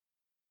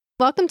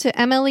Welcome to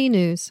MLE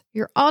News,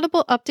 your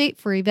audible update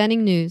for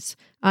eventing news.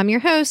 I'm your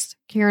host,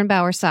 Karen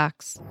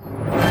Bowersox.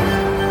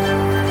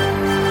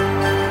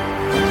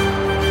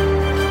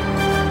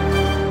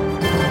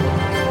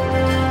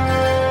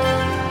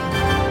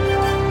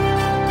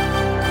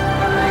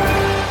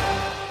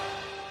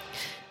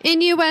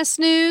 In U.S.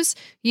 news,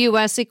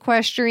 U.S.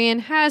 Equestrian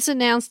has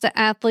announced the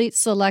athletes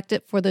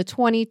selected for the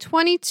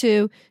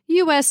 2022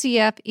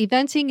 USEF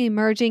Eventing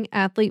Emerging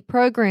Athlete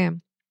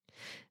Program.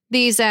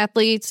 These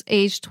athletes,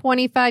 aged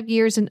 25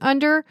 years and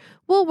under,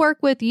 will work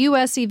with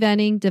U.S.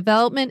 Eventing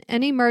Development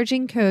and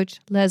Emerging coach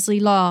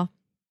Leslie Law.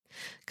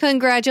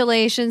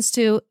 Congratulations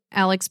to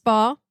Alex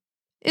Ball,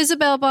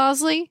 Isabel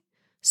Bosley,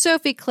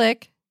 Sophie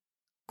Click,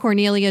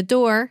 Cornelia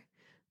Dorr,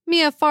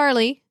 Mia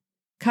Farley,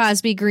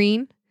 Cosby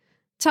Green,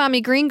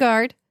 Tommy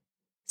Greengard,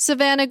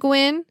 Savannah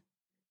Gwynn,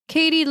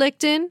 Katie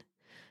Lichten,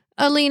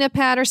 Alina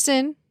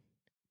Patterson,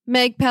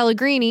 Meg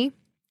Pellegrini,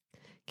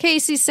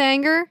 Casey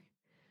Sanger,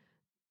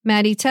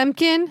 Maddie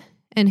Temkin,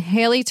 and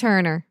Haley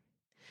Turner.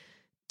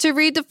 To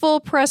read the full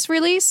press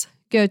release,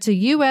 go to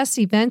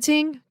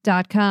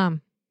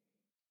useventing.com.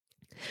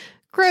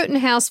 Groton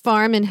House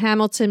Farm in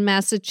Hamilton,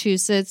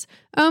 Massachusetts,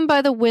 owned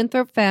by the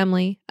Winthrop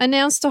family,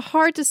 announced a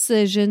hard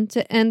decision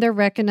to end their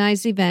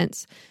recognized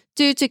events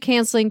due to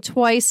canceling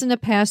twice in the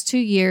past 2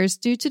 years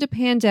due to the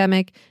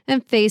pandemic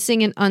and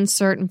facing an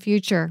uncertain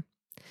future.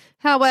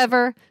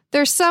 However,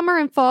 their summer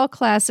and fall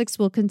classics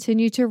will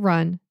continue to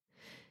run.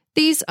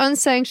 These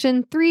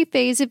unsanctioned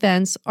 3-phase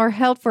events are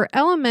held for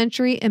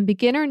elementary and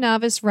beginner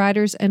novice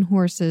riders and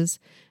horses,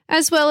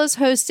 as well as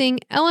hosting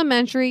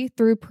elementary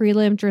through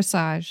prelim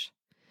dressage.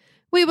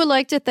 We would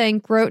like to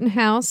thank Groton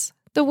House,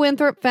 the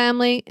Winthrop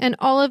family, and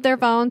all of their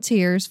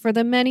volunteers for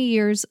the many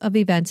years of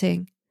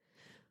eventing.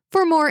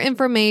 For more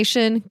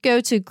information,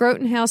 go to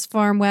Groton House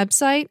Farm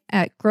website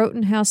at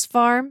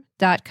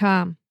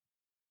grotonhousefarm.com.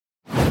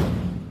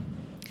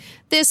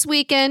 This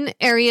weekend,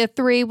 Area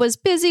 3 was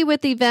busy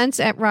with events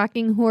at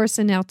Rocking Horse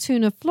in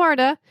Altoona,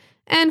 Florida,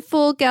 and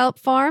Full Gallop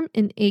Farm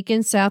in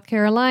Aiken, South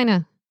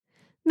Carolina.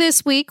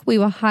 This week, we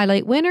will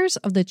highlight winners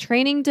of the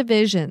training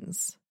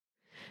divisions.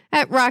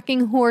 At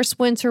Rocking Horse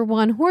Winter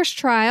 1 Horse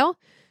Trial,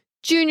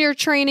 junior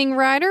training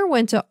rider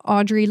went to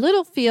Audrey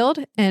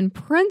Littlefield and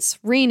Prince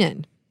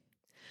Renan.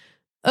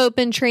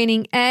 Open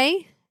Training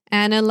A,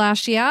 Anna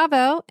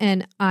Lasciavo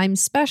and I'm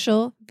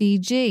Special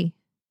VG.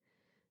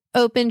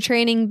 Open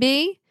Training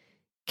B,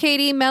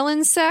 Katie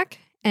Melinsek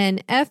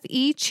and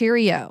F.E.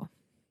 Cheerio.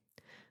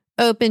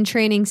 Open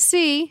Training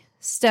C,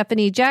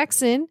 Stephanie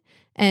Jackson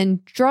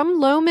and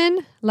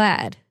Drumloman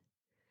Ladd.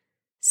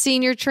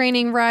 Senior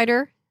Training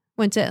Rider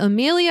went to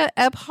Amelia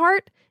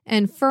Ebhart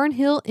and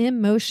Fernhill in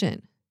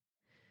Motion.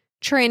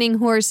 Training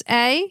Horse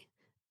A,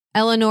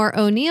 Eleanor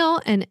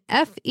O'Neill and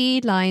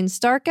F.E.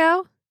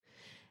 Lyons-Darko.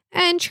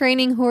 And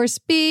Training Horse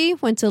B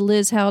went to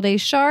Liz Halliday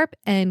Sharp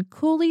and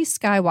Cooley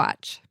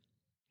Skywatch.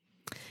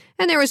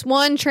 And there was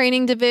one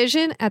training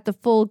division at the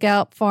Full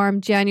Gallop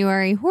Farm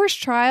January Horse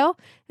Trial,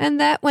 and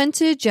that went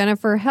to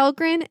Jennifer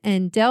Helgren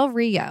and Del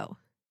Rio.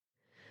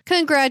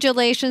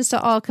 Congratulations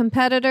to all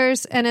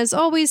competitors, and as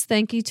always,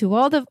 thank you to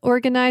all the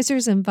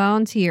organizers and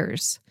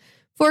volunteers.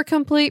 For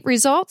complete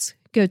results,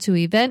 go to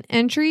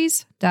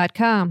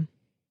evententries.com.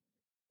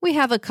 We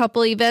have a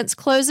couple events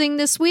closing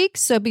this week,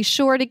 so be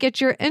sure to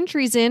get your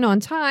entries in on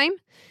time.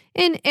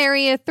 In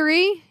Area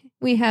 3,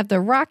 we have the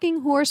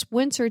Rocking Horse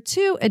Winter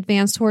 2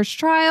 Advanced Horse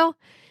Trial,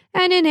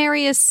 and in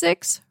Area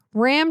 6,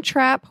 Ram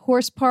Trap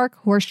Horse Park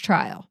Horse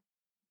Trial.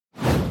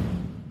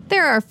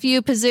 There are a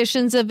few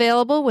positions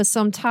available with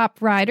some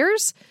top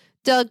riders.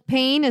 Doug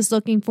Payne is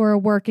looking for a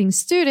working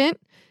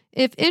student.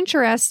 If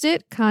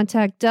interested,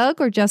 contact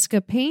Doug or Jessica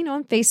Payne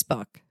on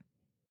Facebook.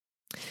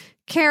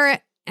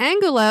 Kara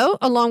Angulo,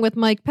 along with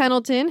Mike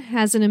Pendleton,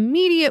 has an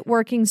immediate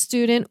working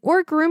student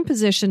or groom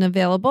position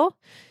available.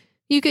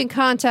 You can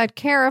contact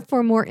Kara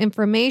for more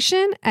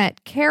information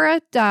at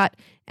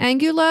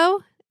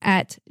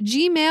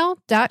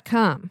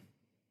kara.angulo@gmail.com.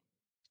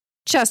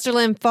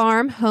 Chesterland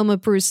Farm, home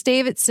of Bruce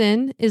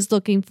Davidson, is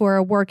looking for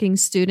a working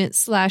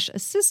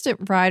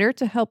student/assistant rider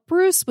to help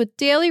Bruce with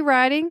daily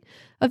riding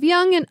of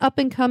young and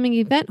up-and-coming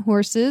event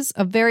horses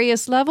of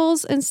various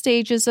levels and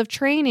stages of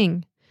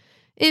training.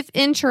 If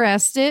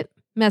interested,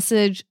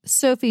 message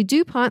Sophie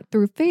DuPont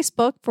through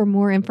Facebook for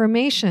more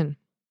information.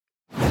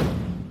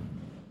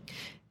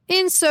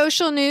 In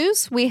social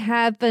news, we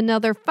have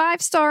another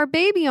 5-star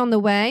baby on the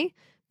way.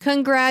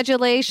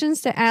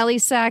 Congratulations to Allie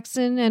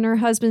Saxon and her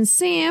husband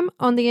Sam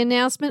on the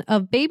announcement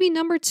of baby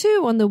number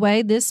 2 on the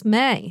way this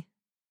May.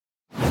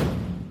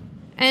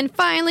 And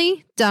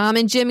finally, Dom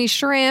and Jimmy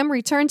Schramm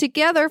returned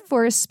together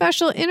for a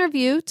special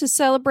interview to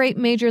celebrate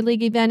Major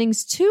League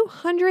Eventing's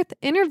 200th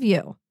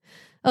interview.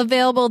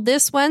 Available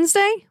this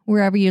Wednesday,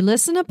 wherever you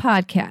listen to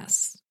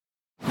podcasts.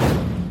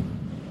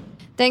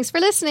 Thanks for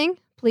listening.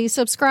 Please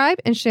subscribe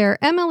and share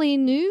MLE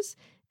News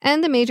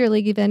and the Major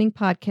League Eventing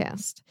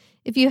podcast.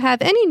 If you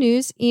have any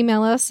news,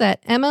 email us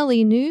at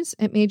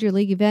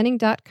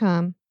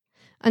mlenews@majorleagueeventing.com.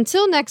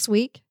 Until next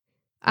week,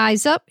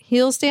 eyes up,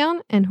 heels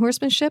down, and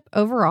horsemanship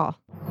overall.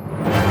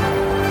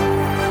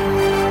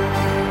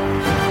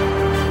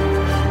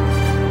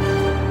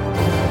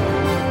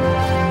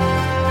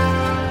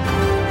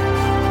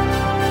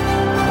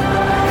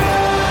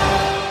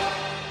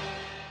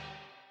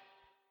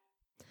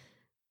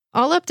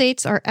 All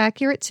updates are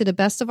accurate to the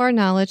best of our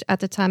knowledge at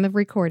the time of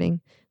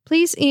recording.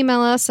 Please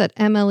email us at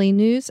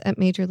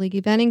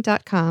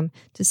mlenews@majorleagueeventing.com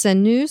to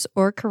send news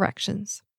or corrections.